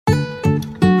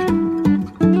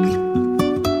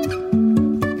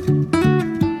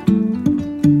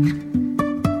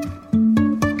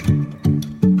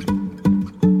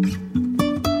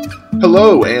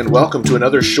Hello, and welcome to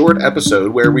another short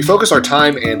episode where we focus our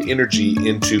time and energy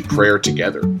into prayer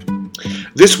together.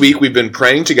 This week, we've been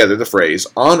praying together the phrase,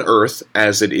 on earth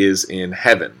as it is in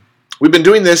heaven. We've been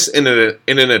doing this in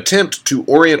an attempt to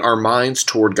orient our minds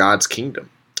toward God's kingdom.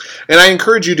 And I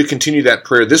encourage you to continue that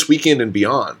prayer this weekend and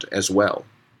beyond as well.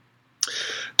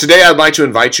 Today, I'd like to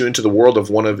invite you into the world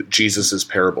of one of Jesus'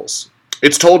 parables.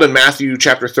 It's told in Matthew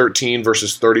chapter 13,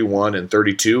 verses 31 and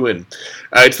 32, and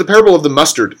it's the parable of the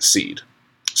mustard seed.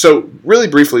 So, really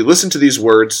briefly, listen to these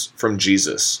words from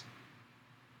Jesus.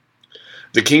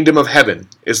 The kingdom of heaven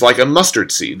is like a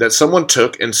mustard seed that someone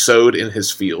took and sowed in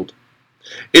his field.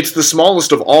 It's the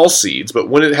smallest of all seeds, but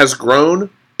when it has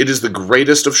grown, it is the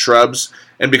greatest of shrubs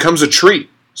and becomes a tree,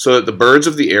 so that the birds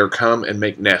of the air come and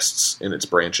make nests in its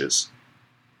branches.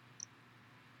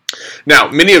 Now,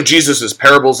 many of Jesus'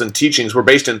 parables and teachings were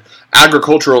based in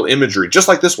agricultural imagery, just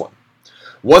like this one.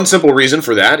 One simple reason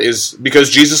for that is because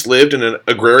Jesus lived in an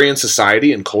agrarian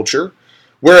society and culture,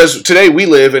 whereas today we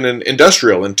live in an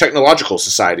industrial and technological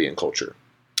society and culture.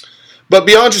 But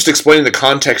beyond just explaining the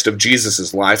context of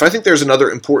Jesus' life, I think there's another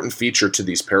important feature to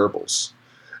these parables,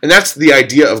 and that's the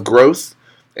idea of growth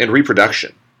and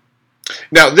reproduction.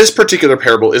 Now, this particular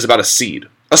parable is about a seed,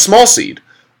 a small seed,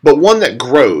 but one that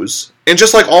grows, and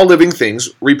just like all living things,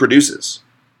 reproduces.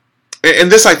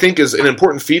 And this, I think, is an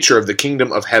important feature of the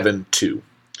kingdom of heaven, too.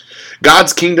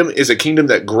 God's kingdom is a kingdom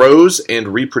that grows and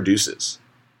reproduces.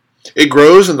 It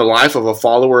grows in the life of a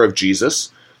follower of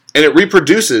Jesus, and it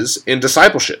reproduces in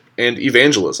discipleship and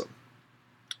evangelism.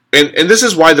 And this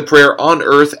is why the prayer, on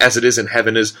earth as it is in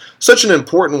heaven, is such an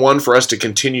important one for us to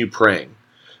continue praying.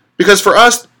 Because for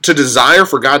us to desire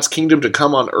for God's kingdom to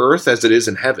come on earth as it is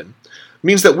in heaven,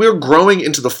 means that we're growing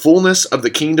into the fullness of the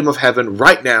kingdom of heaven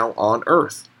right now on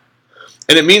earth.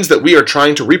 And it means that we are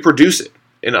trying to reproduce it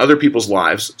in other people's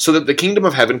lives so that the kingdom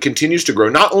of heaven continues to grow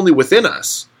not only within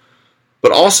us,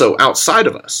 but also outside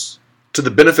of us, to the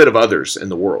benefit of others in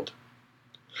the world.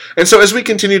 And so as we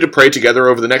continue to pray together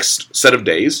over the next set of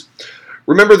days,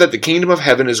 remember that the kingdom of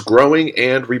heaven is growing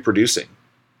and reproducing.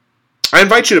 I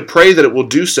invite you to pray that it will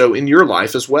do so in your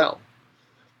life as well.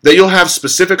 That you'll have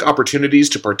specific opportunities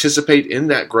to participate in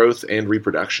that growth and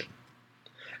reproduction.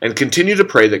 And continue to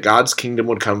pray that God's kingdom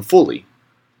would come fully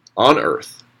on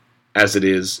earth as it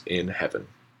is in heaven.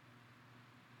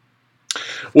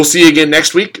 We'll see you again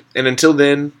next week, and until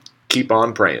then, keep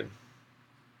on praying.